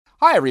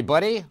Hi,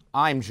 everybody.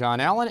 I'm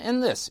John Allen,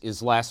 and this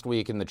is Last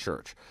Week in the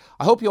Church.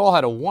 I hope you all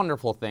had a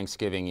wonderful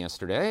Thanksgiving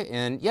yesterday.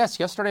 And yes,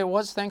 yesterday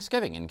was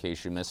Thanksgiving, in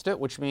case you missed it,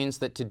 which means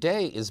that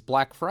today is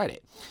Black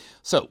Friday.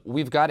 So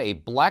we've got a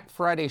Black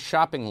Friday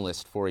shopping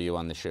list for you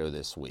on the show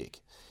this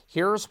week.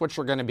 Here's what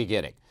you're going to be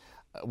getting.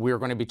 We're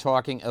going to be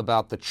talking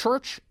about the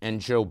church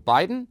and Joe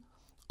Biden,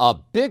 a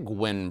big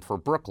win for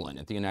Brooklyn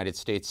at the United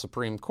States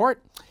Supreme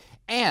Court,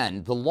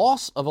 and the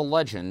loss of a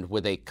legend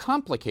with a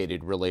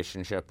complicated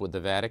relationship with the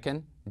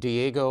Vatican,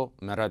 Diego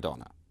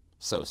Maradona.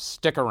 So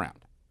stick around.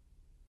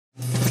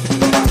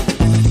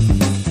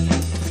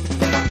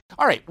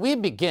 All right, we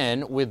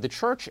begin with the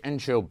church and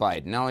Joe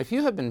Biden. Now, if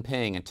you have been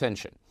paying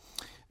attention,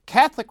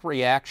 Catholic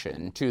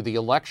reaction to the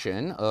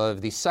election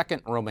of the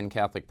second Roman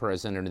Catholic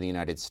president of the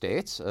United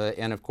States,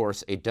 and of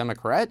course a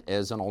Democrat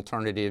as an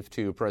alternative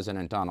to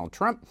President Donald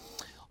Trump,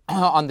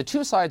 on the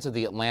two sides of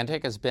the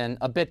Atlantic has been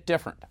a bit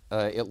different,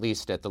 at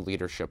least at the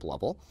leadership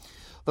level.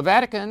 The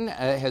Vatican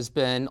has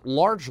been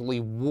largely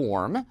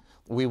warm.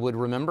 We would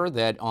remember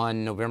that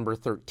on November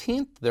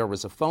 13th, there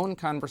was a phone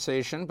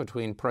conversation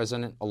between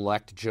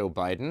President-elect Joe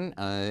Biden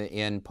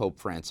and Pope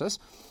Francis.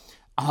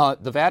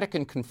 The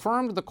Vatican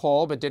confirmed the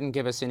call but didn't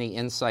give us any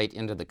insight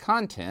into the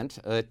content.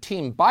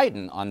 Team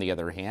Biden, on the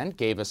other hand,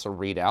 gave us a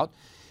readout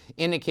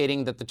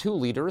indicating that the two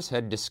leaders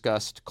had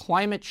discussed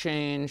climate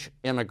change,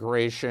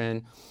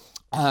 immigration,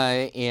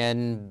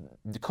 and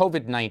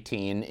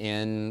COVID-19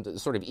 and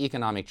sort of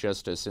economic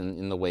justice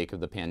in the wake of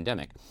the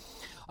pandemic.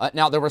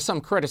 Now, there was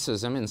some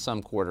criticism in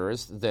some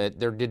quarters that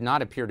there did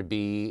not appear to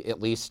be, at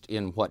least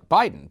in what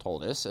Biden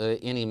told us,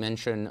 any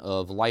mention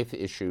of life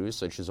issues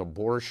such as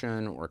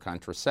abortion or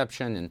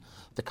contraception and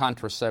the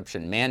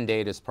contraception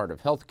mandate as part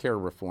of health care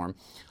reform.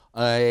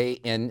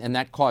 And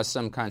that caused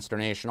some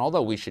consternation,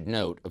 although we should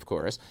note, of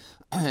course,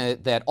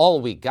 that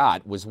all we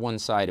got was one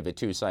side of a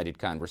two-sided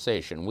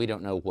conversation. We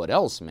don't know what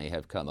else may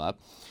have come up.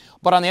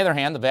 But on the other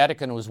hand, the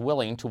Vatican was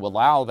willing to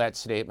allow that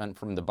statement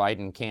from the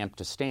Biden camp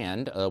to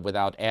stand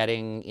without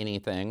adding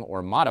anything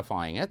or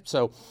modifying it.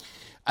 So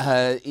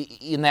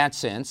in that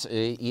sense,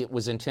 it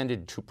was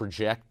intended to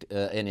project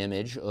an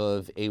image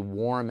of a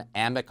warm,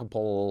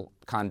 amicable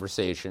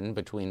conversation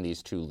between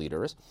these two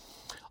leaders.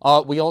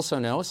 We also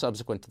know,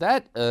 subsequent to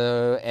that,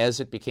 as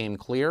it became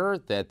clear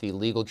that the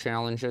legal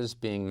challenges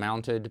being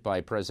mounted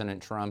by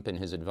President Trump and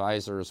his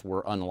advisors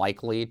were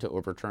unlikely to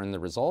overturn the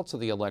results of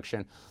the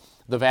election,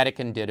 the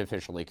Vatican did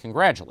officially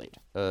congratulate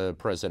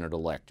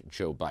President-elect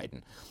Joe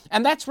Biden.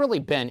 And that's really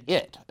been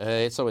it.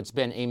 So it's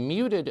been a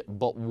muted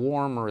but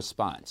warm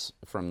response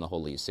from the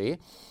Holy See.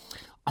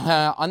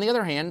 On the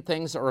other hand,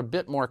 things are a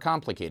bit more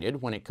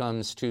complicated when it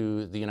comes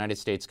to the United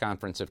States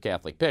Conference of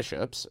Catholic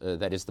Bishops,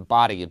 that is the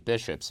body of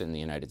bishops in the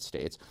United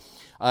States.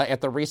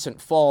 At the recent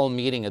fall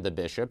meeting of the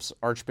bishops,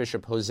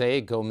 Archbishop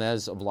Jose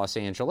Gomez of Los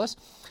Angeles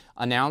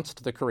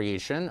announced the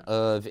creation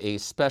of a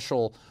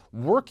special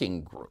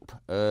working group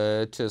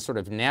to sort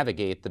of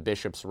navigate the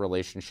bishop's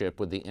relationship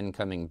with the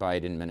incoming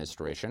Biden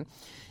administration.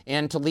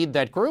 And to lead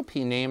that group,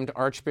 he named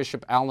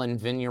Archbishop Alan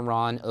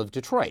Vigneron of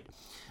Detroit.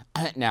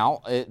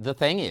 Now, the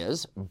thing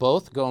is,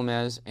 both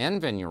Gomez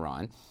and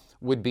Vigneron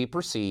would be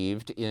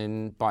perceived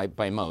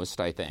by most,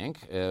 I think,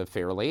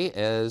 fairly,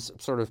 as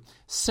sort of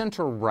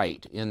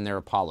center-right in their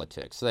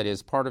politics. That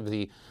is, part of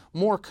the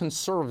more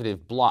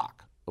conservative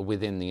bloc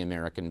within the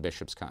American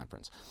Bishops'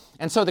 Conference.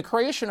 And so the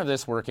creation of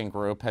this working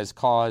group has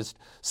caused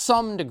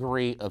some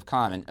degree of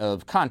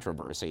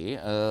controversy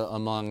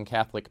among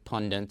Catholic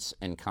pundits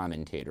and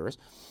commentators.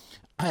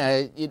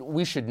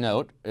 We should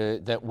note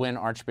that when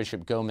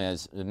Archbishop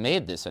Gomez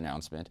made this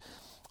announcement,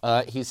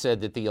 he said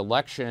that the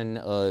election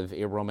of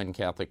a Roman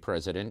Catholic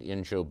president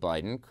in Joe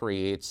Biden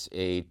creates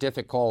a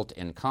difficult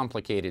and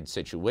complicated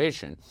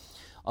situation.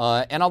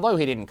 And although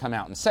he didn't come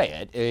out and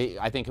say it,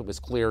 I think it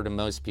was clear to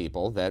most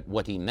people that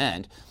what he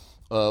meant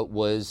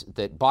was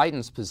that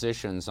Biden's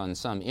positions on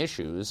some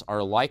issues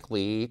are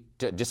likely,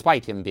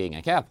 despite him being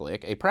a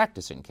Catholic, a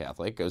practicing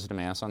Catholic, goes to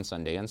Mass on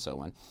Sunday and so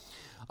on.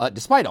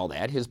 Despite all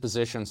that, his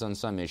positions on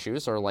some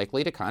issues are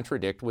likely to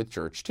contradict with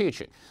church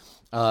teaching.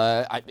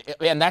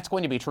 And that's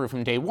going to be true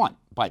from day one,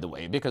 by the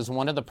way, because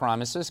one of the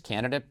promises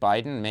candidate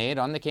Biden made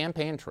on the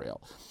campaign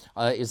trail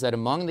is that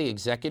among the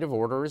executive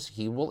orders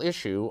he will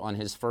issue on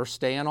his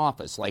first day in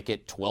office, like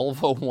at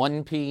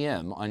 12:01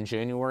 p.m. on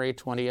January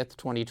 20th,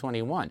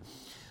 2021,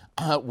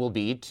 will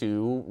be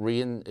to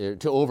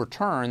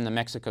overturn the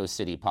Mexico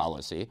City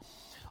policy,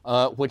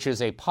 which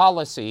is a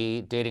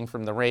policy dating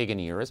from the Reagan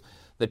years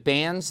that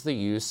bans the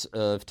use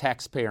of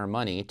taxpayer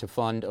money to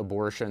fund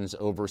abortions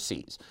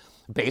overseas.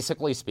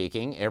 Basically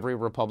speaking, every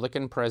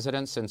Republican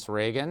president since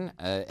Reagan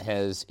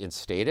has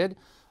instated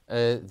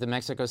the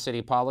Mexico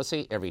City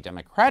policy. Every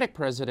Democratic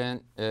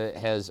president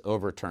has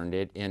overturned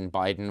it, and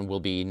Biden will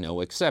be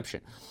no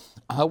exception,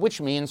 which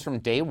means from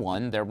day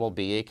one there will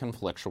be a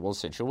conflictual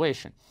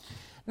situation.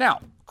 Now,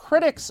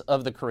 critics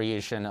of the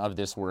creation of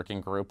this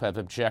working group have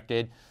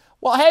objected,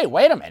 well, hey,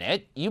 wait a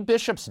minute. You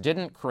bishops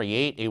didn't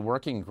create a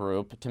working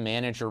group to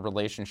manage your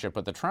relationship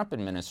with the Trump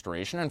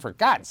administration, and for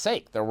God's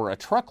sake, there were a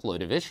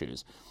truckload of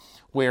issues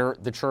where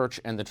the church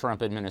and the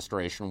Trump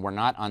administration were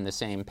not on the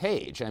same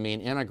page. I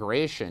mean,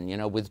 immigration,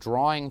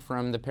 withdrawing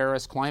from the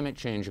Paris climate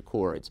change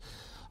accords,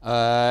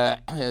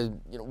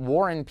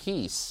 war and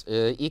peace,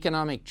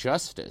 economic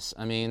justice.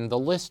 I mean, the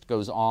list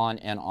goes on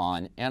and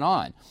on and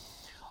on.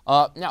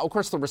 Now, of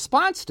course, the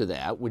response to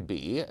that would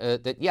be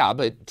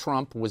but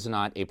Trump was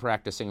not a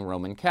practicing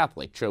Roman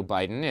Catholic. Joe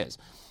Biden is.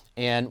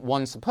 And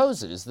one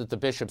supposes that the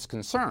bishop's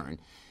concern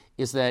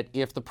is that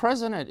if the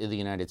President of the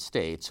United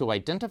States, who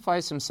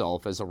identifies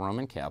himself as a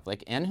Roman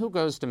Catholic and who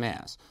goes to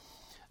Mass,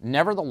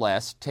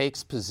 nevertheless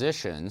takes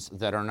positions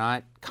that are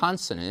not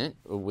consonant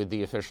with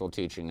the official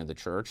teaching of the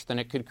Church, then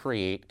it could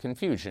create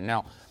confusion.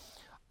 Now,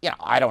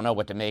 I don't know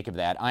what to make of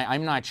that.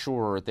 I'm not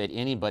sure that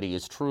anybody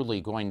is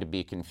truly going to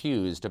be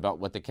confused about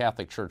what the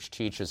Catholic Church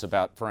teaches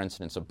about, for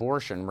instance,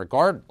 abortion,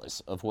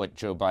 regardless of what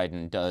Joe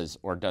Biden does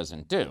or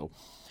doesn't do.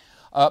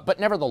 But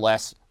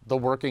nevertheless, the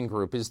working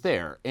group is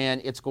there,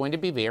 and it's going to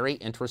be very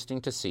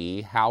interesting to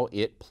see how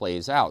it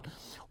plays out.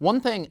 One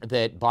thing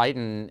that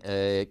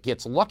Biden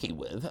gets lucky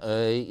with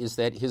is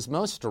that his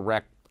most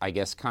direct,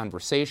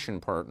 conversation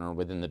partner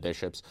within the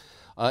bishops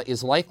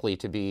is likely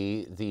to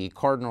be the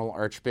Cardinal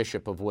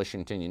Archbishop of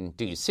Washington,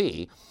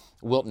 D.C.,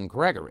 Wilton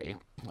Gregory,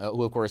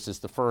 who, of course, is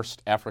the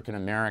first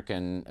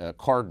African-American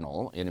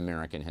cardinal in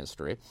American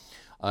history.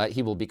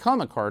 He will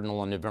become a cardinal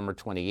on November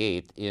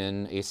 28th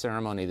in a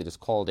ceremony that is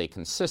called a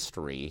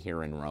consistory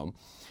here in Rome.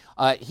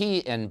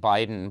 He and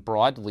Biden,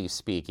 broadly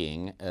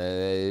speaking,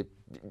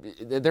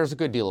 there's a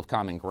good deal of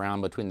common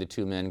ground between the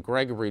two men.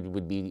 Gregory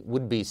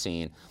would be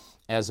seen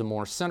as a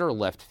more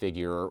center-left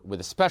figure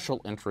with a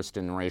special interest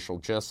in racial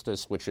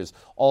justice, which is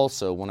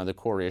also one of the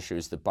core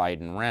issues that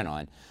Biden ran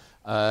on.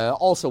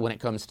 Also, when it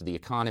comes to the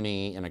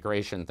economy,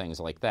 immigration, things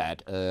like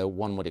that,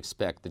 one would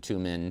expect the two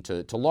men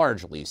to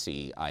largely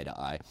see eye to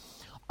eye.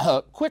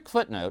 Quick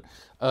footnote,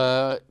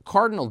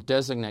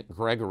 Cardinal-designate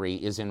Gregory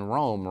is in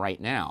Rome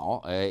right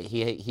now.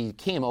 He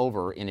came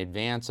over in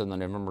advance of the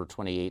November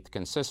 28th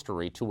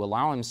consistory to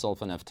allow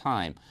himself enough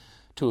time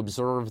to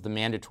observe the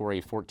mandatory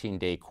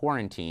 14-day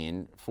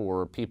quarantine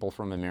for people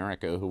from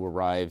America who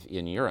arrive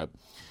in Europe,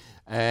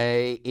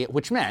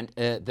 which meant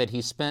that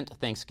he spent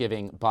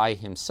Thanksgiving by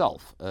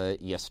himself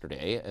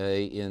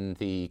yesterday in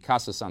the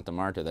Casa Santa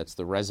Marta. That's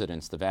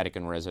the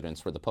Vatican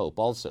residence where the Pope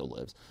also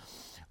lives.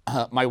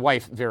 My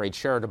wife very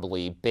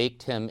charitably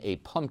baked him a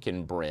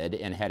pumpkin bread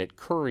and had it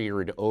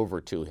couriered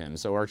over to him.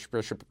 So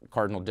Archbishop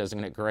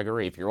Cardinal-designate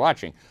Gregory, if you're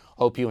watching,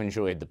 hope you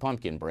enjoyed the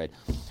pumpkin bread.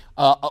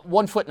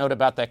 One footnote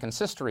about that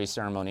consistory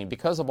ceremony,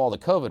 because of all the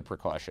COVID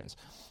precautions,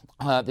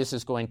 this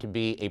is going to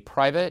be a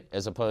private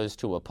as opposed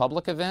to a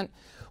public event,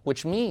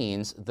 which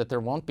means that there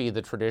won't be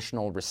the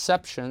traditional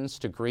receptions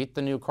to greet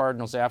the new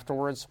cardinals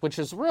afterwards, which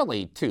is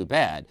really too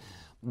bad,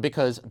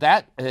 because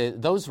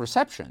those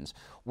receptions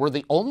were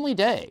the only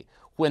day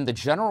when the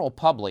general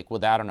public,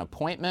 without an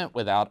appointment,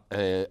 without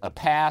a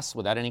pass,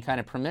 without any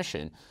kind of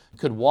permission,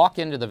 could walk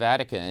into the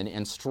Vatican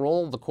and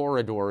stroll the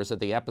corridors of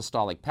the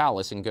Apostolic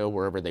Palace and go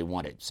wherever they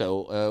wanted.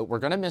 So we're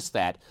going to miss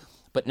that,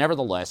 but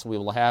nevertheless, we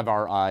will have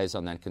our eyes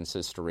on that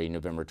consistory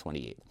November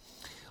 28th.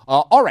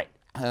 All right,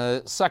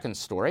 second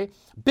story.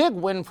 Big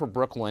win for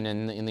Brooklyn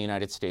in the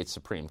United States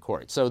Supreme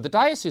Court. So the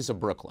Diocese of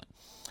Brooklyn,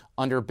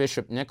 under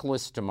Bishop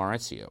Nicholas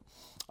DiMarzio,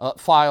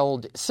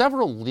 filed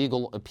several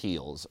legal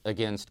appeals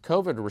against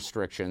COVID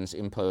restrictions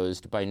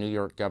imposed by New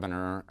York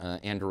Governor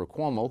Andrew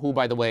Cuomo, who,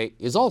 by the way,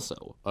 is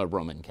also a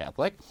Roman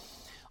Catholic.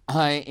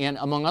 And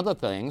among other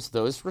things,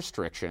 those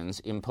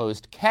restrictions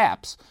imposed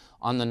caps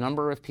on the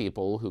number of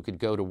people who could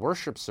go to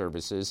worship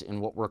services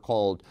in what were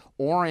called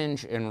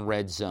orange and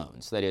red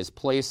zones, that is,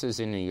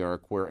 places in New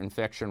York where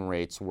infection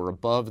rates were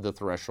above the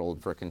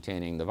threshold for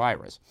containing the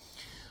virus.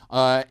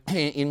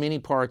 In many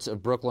parts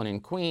of Brooklyn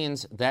and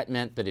Queens, that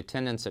meant that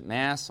attendance at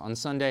Mass on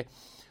Sunday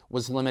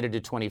was limited to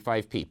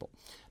 25 people.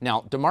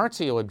 Now,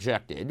 DiMarzio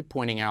objected,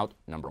 pointing out,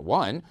 number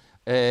one,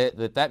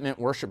 that meant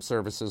worship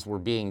services were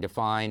being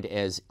defined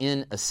as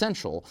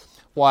inessential,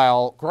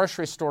 while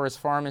grocery stores,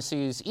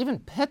 pharmacies, even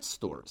pet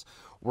stores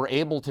were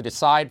able to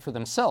decide for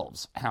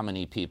themselves how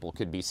many people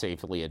could be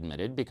safely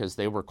admitted because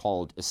they were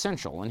called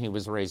essential. And he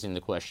was raising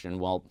the question,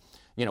 well,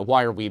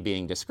 why are we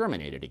being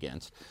discriminated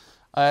against?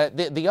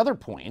 The other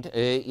point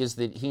is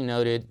that he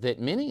noted that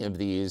many of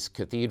these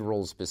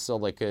cathedrals,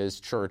 basilicas,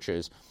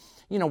 churches,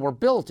 were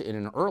built in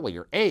an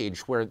earlier age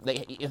where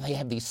they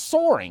have these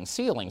soaring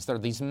ceilings. They're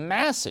these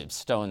massive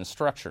stone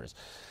structures,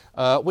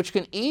 which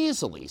can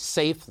easily,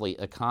 safely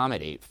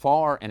accommodate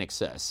far in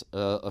excess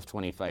of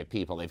 25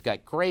 people. They've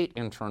got great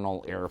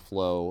internal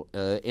airflow,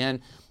 and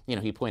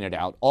he pointed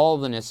out all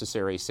the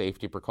necessary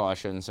safety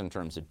precautions in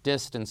terms of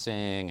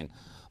distancing and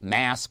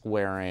mask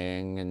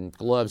wearing and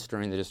gloves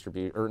during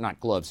the not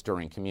gloves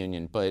during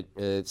communion, but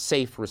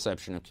safe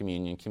reception of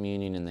communion,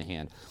 communion in the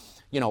hand.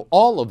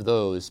 All of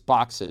those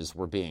boxes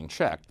were being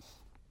checked.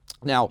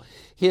 Now,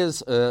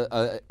 his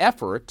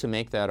effort to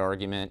make that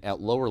argument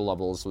at lower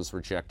levels was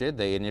rejected.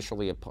 They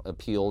initially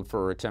appealed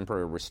for a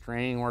temporary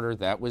restraining order.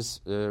 That was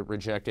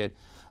rejected.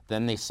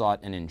 Then they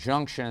sought an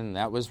injunction.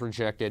 That was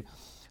rejected.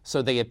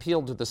 So they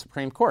appealed to the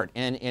Supreme Court.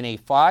 And in a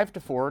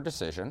 5-4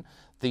 decision,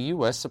 the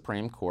U.S.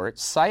 Supreme Court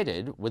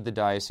sided with the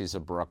Diocese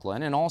of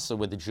Brooklyn and also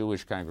with the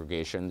Jewish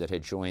congregation that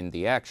had joined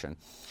the action.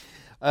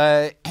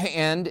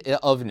 And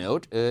of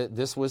note,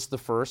 this was the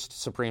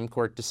first Supreme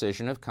Court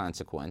decision of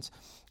consequence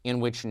in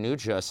which new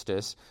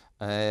Justice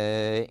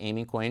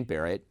Amy Coney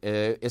Barrett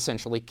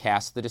essentially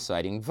cast the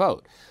deciding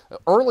vote.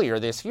 Earlier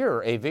this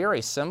year, a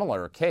very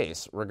similar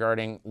case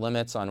regarding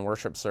limits on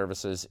worship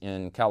services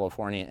in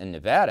California and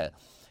Nevada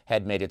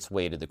had made its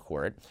way to the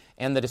court,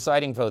 and the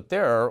deciding vote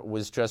there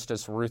was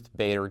Justice Ruth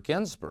Bader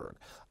Ginsburg,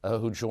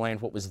 who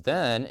joined what was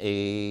then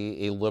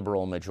a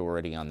liberal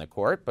majority on the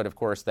court, but of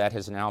course that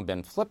has now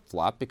been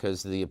flip-flopped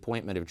because of the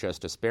appointment of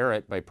Justice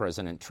Barrett by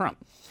President Trump.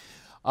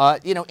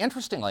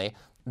 Interestingly,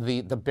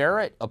 the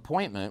Barrett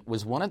appointment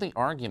was one of the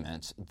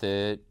arguments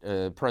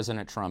that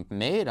President Trump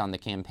made on the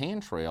campaign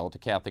trail to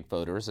Catholic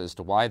voters as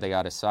to why they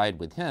ought to side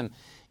with him.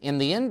 In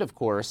the end, of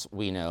course,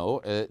 we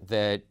know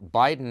that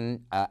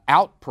Biden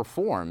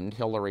outperformed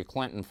Hillary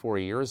Clinton 4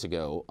 years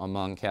ago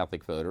among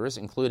Catholic voters,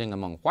 including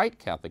among white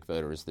Catholic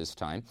voters this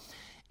time.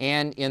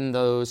 And in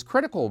those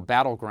critical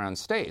battleground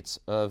states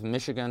of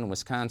Michigan,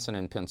 Wisconsin,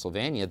 and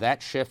Pennsylvania,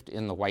 that shift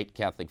in the white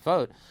Catholic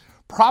vote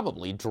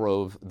probably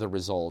drove the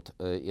result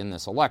in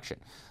this election.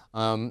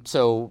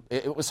 So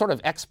it was sort of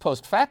ex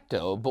post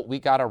facto, but we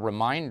got a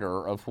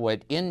reminder of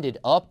what ended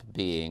up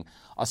being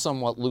a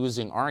somewhat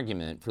losing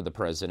argument for the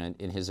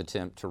president in his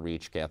attempt to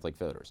reach Catholic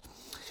voters.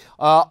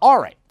 All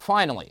right,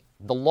 finally,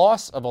 the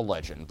loss of a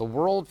legend. The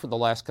world for the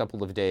last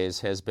couple of days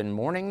has been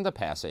mourning the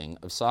passing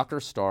of soccer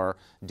star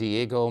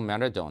Diego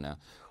Maradona,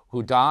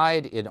 who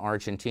died in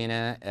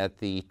Argentina at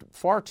the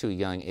far too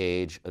young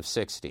age of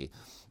 60.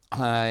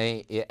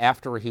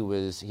 After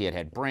he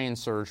had brain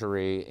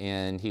surgery,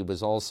 and he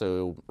was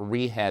also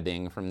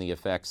rehabbing from the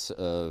effects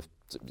of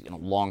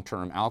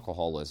long-term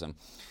alcoholism.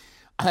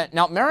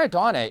 Now,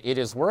 Maradona, it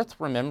is worth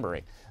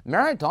remembering,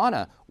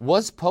 Maradona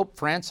was Pope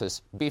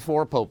Francis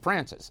before Pope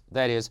Francis.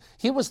 That is,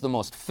 he was the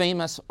most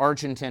famous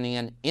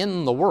Argentinian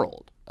in the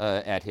world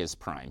at his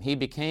prime. He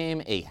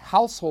became a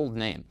household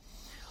name.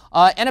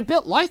 And a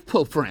bit like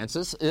Pope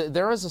Francis,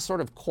 there is a sort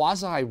of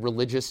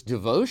quasi-religious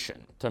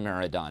devotion to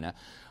Maradona.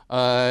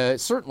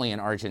 Certainly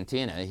in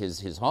Argentina,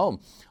 his home,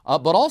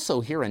 but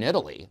also here in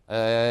Italy.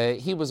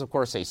 He was, of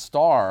course, a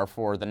star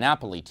for the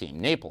Napoli team,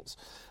 Naples,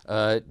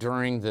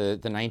 during the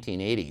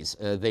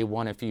 1980s. They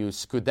won a few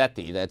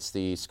scudetti.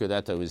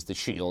 Scudetto is the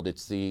shield.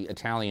 It's the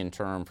Italian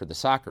term for the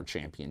soccer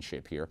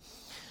championship here.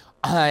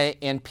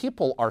 And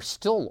people are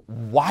still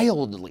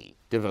wildly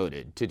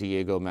devoted to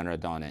Diego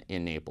Maradona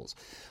in Naples.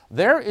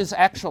 There is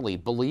actually,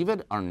 believe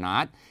it or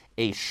not,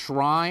 a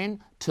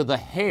shrine to the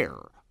hair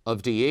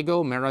of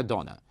Diego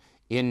Maradona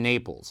in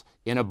Naples,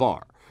 in a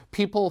bar.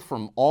 People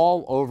from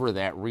all over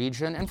that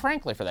region, and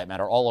frankly, for that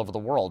matter, all over the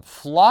world,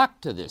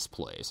 flock to this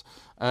place.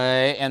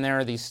 And there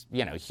are these,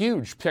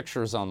 huge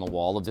pictures on the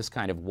wall of this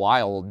kind of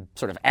wild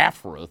sort of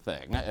afro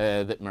thing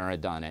that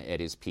Maradona at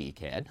his peak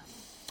had.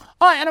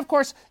 And of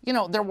course,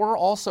 there were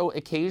also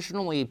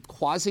occasionally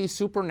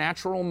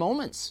quasi-supernatural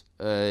moments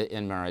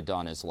in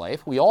Maradona's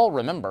life. We all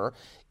remember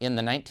in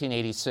the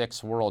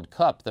 1986 World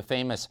Cup the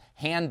famous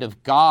Hand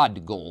of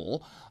God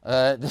goal.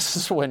 This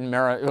is when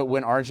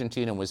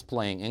Argentina was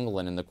playing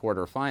England in the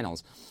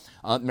quarterfinals.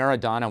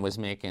 Maradona was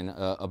making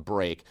a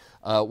break.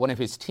 One of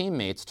his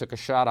teammates took a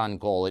shot on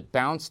goal. It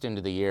bounced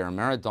into the air.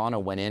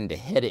 Maradona went in to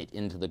hit it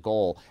into the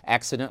goal,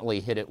 accidentally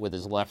hit it with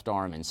his left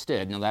arm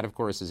instead. Now, that, of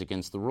course, is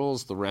against the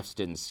rules. The refs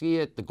didn't see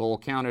it. The goal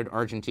counted.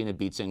 Argentina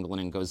beats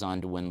England and goes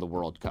on to win the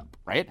World Cup,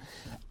 right?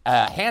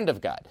 Hand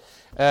of God.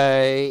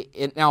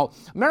 Now,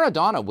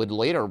 Maradona would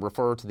later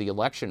refer to the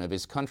election of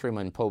his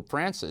countryman Pope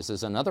Francis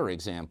as another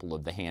example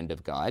of the hand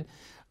of God.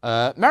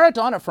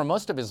 Maradona, for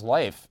most of his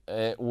life,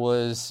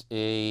 was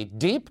a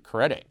deep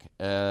critic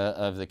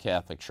of the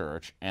Catholic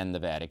Church and the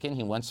Vatican.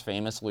 He once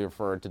famously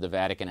referred to the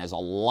Vatican as a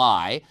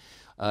lie.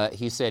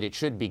 He said it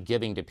should be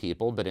giving to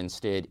people, but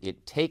instead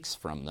it takes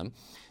from them.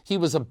 He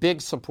was a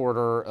big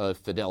supporter of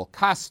Fidel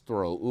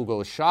Castro,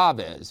 Hugo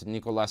Chavez,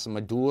 Nicolas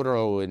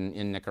Maduro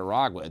in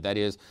Nicaragua. That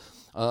is,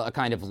 a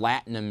kind of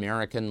Latin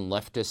American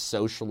leftist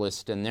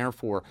socialist, and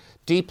therefore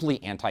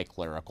deeply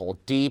anti-clerical,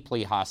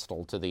 deeply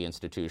hostile to the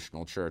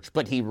institutional church.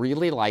 But he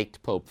really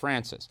liked Pope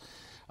Francis.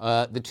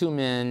 The two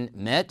men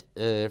met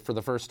for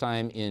the first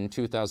time in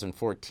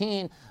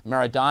 2014.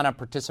 Maradona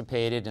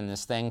participated in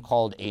this thing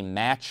called a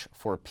Match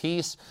for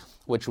Peace,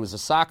 which was a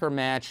soccer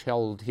match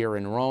held here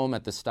in Rome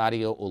at the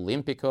Stadio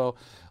Olimpico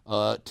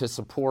to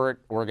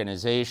support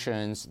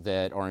organizations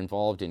that are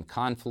involved in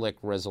conflict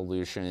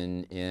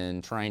resolution,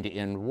 in trying to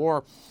end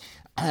war.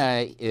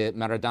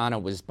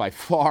 Maradona was by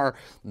far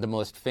the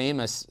most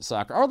famous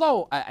soccer,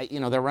 although,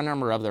 there were a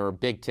number of other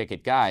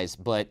big-ticket guys,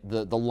 but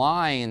the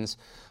lines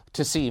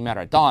to see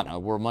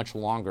Maradona were much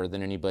longer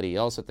than anybody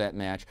else at that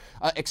match,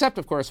 except,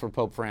 of course, for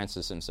Pope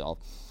Francis himself.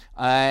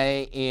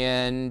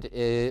 And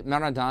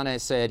Maradona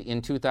said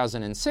in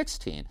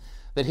 2016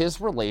 that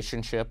his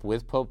relationship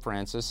with Pope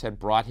Francis had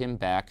brought him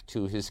back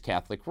to his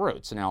Catholic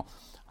roots. Now,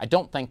 I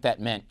don't think that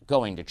meant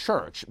going to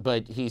church,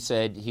 but he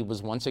said he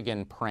was once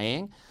again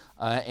praying,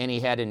 and he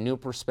had a new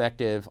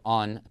perspective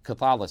on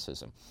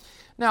Catholicism.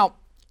 Now,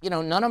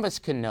 none of us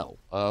can know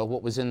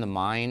what was in the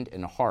mind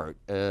and heart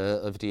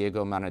of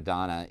Diego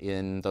Maradona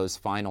in those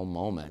final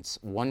moments.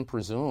 One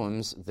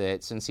presumes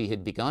that since he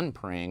had begun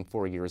praying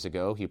 4 years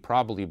ago, he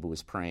probably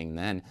was praying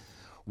then.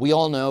 We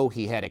all know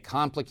he had a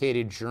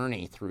complicated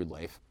journey through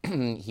life.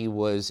 He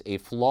was a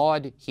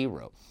flawed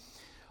hero.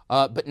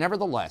 But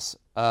nevertheless,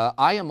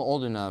 I am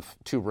old enough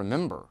to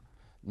remember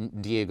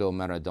Diego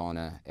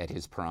Maradona at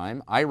his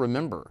prime. I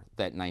remember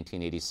that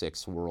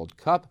 1986 World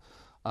Cup.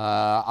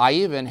 I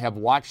even have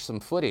watched some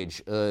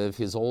footage of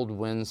his old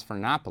wins for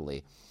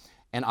Napoli.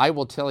 And I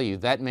will tell you,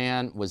 that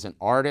man was an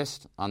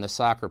artist on the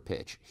soccer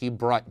pitch. He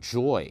brought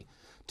joy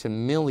to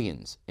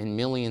millions and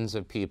millions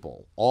of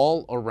people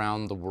all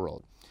around the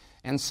world.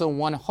 And so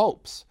one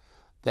hopes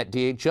that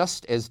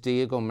just as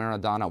Diego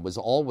Maradona was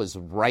always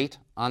right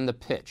on the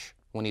pitch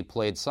when he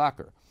played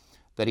soccer,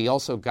 that he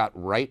also got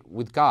right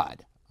with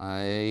God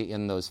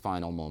in those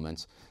final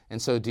moments.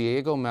 And so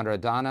Diego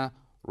Maradona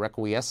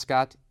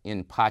requiescat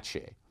in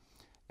pace.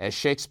 As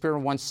Shakespeare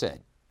once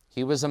said,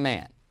 he was a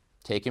man.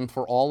 Take him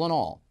for all in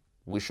all.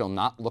 We shall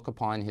not look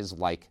upon his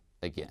like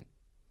again.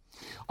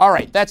 All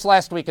right, that's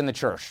Last Week in the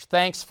Church.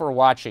 Thanks for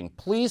watching.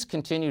 Please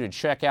continue to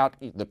check out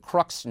the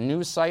Crux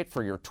news site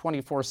for your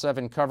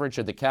 24/7 coverage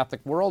of the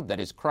Catholic world. That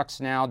is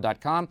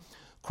cruxnow.com,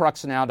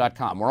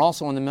 cruxnow.com. We're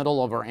also in the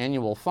middle of our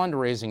annual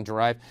fundraising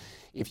drive.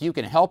 If you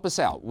can help us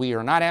out, we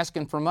are not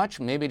asking for much,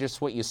 maybe just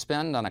what you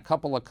spend on a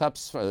couple of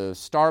cups of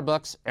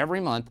Starbucks every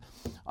month.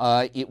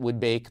 It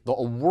would make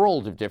a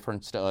world of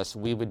difference to us.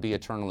 We would be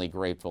eternally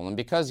grateful. And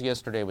because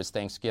yesterday was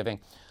Thanksgiving,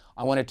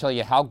 I want to tell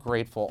you how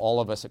grateful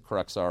all of us at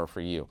Crux are for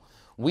you.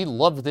 We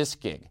love this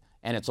gig,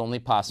 and it's only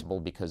possible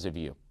because of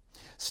you.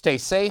 Stay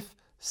safe,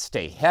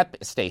 stay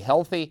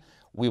healthy.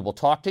 We will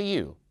talk to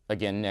you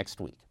again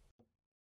next week.